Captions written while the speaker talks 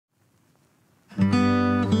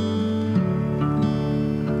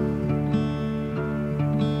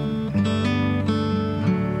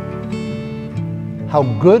how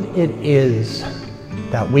good it is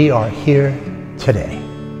that we are here today.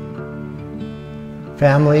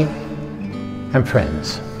 Family and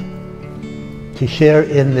friends, to share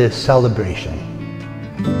in this celebration.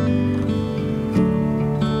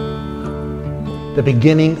 The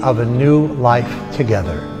beginning of a new life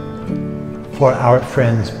together for our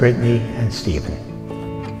friends Brittany and Stephen.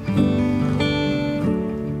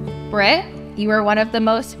 Britt, you are one of the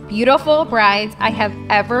most beautiful brides I have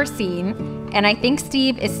ever seen, and I think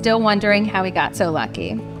Steve is still wondering how he got so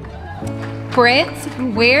lucky. Britt,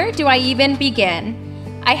 where do I even begin?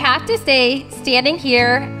 I have to say, standing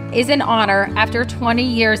here is an honor after 20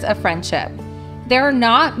 years of friendship. There are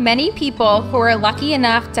not many people who are lucky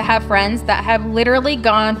enough to have friends that have literally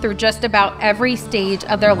gone through just about every stage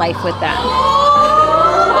of their life with them.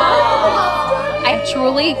 I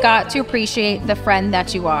truly got to appreciate the friend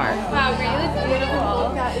that you are. Wow, really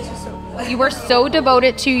beautiful. That is just so cool. You are so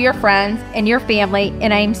devoted to your friends and your family,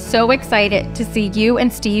 and I am so excited to see you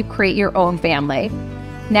and Steve create your own family.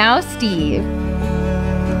 Now, Steve,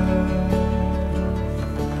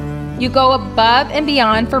 you go above and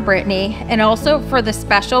beyond for Brittany and also for the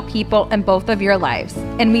special people in both of your lives,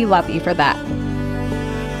 and we love you for that.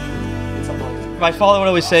 My father would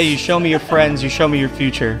always say, you show me your friends, you show me your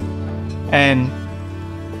future. And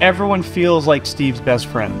everyone feels like Steve's best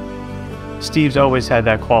friend. Steve's always had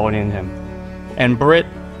that quality in him. And Britt,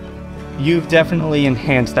 you've definitely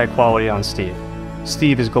enhanced that quality on Steve.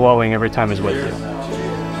 Steve is glowing every time he's with you.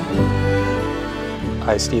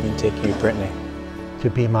 I, Stephen, take you, Brittany, To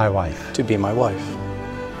be my wife. to be my wife.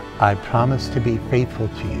 I promise to be faithful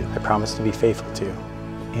to you I promise to be faithful to you,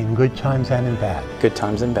 in good times and in bad, good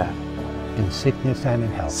times and bad, in sickness and in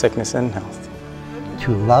health, sickness and health,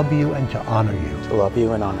 to love you and to honor you to love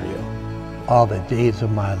you and honor you all the days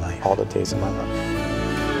of my life. all the days of my life.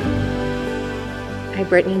 I,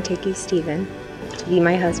 Brittany, take you, Stephen, to be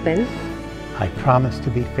my husband. I promise to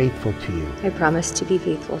be faithful to you I promise to be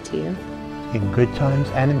faithful to you, in good times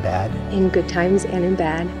and in bad, in good times and in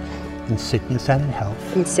bad, in sickness and in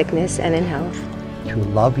health, in sickness and in health, to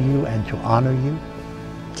love you and to honor you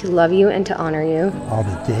to love you and to honor you all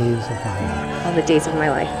the days of my life. all the days of my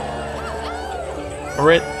life.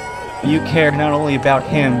 Britt, you care not only about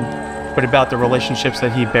him, but about the relationships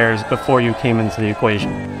that he bears before you came into the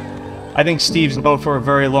equation. I think Steve's known for a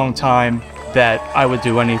very long time that I would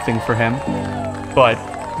do anything for him, but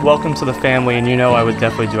welcome to the family, and you know I would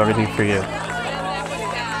definitely do everything for you.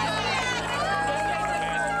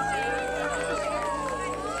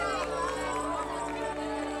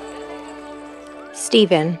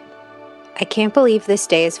 Stephen, I can't believe this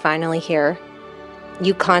day is finally here.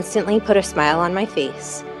 You constantly put a smile on my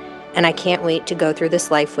face, and I can't wait to go through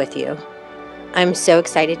this life with you. I'm so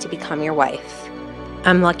excited to become your wife.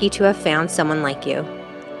 I'm lucky to have found someone like you.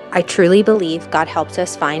 I truly believe God helps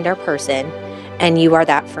us find our person, and you are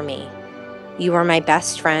that for me. You are my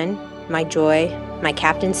best friend, my joy, my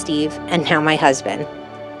Captain Steve, and now my husband.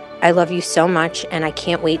 I love you so much, and I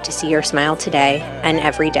can't wait to see your smile today and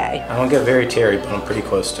every day. I don't get very teary, but I'm pretty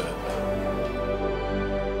close to it.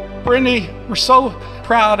 Brittany, we're so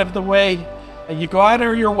proud of the way you go out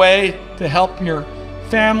of your way to help your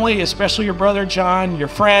family, especially your brother John, your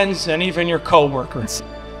friends, and even your co-workers.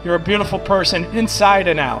 You're a beautiful person inside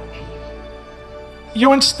and out.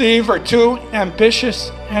 You and Steve are two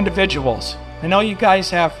ambitious individuals. I know you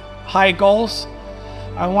guys have high goals.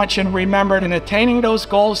 I want you to remember in attaining those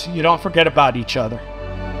goals, you don't forget about each other.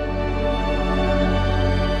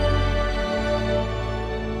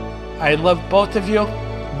 I love both of you.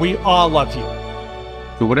 We all love you.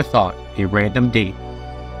 Who would have thought a random date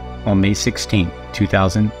on May 16,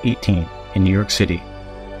 2018 in New York City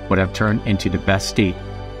would have turned into the best date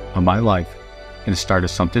of my life and the start of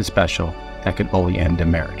something special that could only end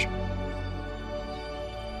in marriage.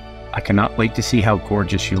 I cannot wait to see how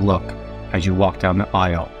gorgeous you look as you walk down the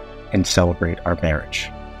aisle and celebrate our marriage.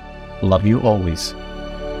 Love you always,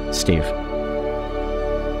 Steve.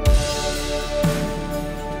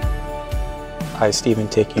 I, Stephen,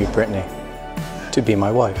 take you, Brittany, to be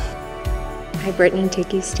my wife. I, Brittany,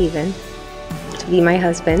 take you, Stephen, to be my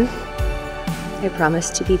husband. I promise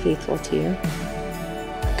to be faithful to you,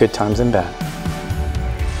 Good times and bad,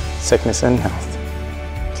 sickness and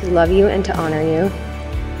health, to love you and to honor you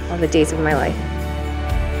all the days of my life.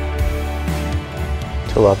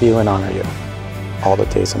 to love you and honor you all the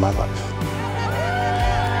days of my life.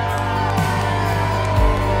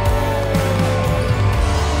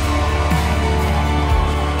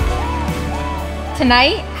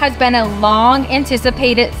 Tonight has been a long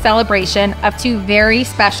anticipated celebration of two very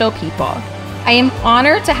special people. I am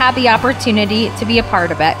honored to have the opportunity to be a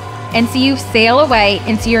part of it. and see you sail away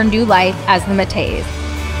into your new life as the Matteys.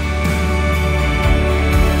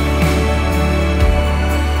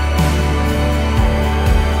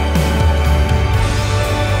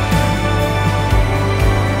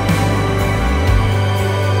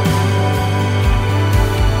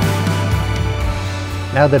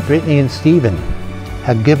 Now that Brittany and Stephen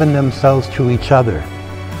have given themselves to each other,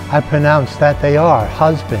 I pronounce that they are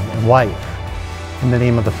husband and wife. In the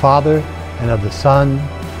name of the Father, and of the Son,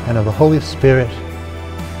 and of the Holy Spirit.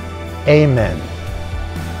 Amen.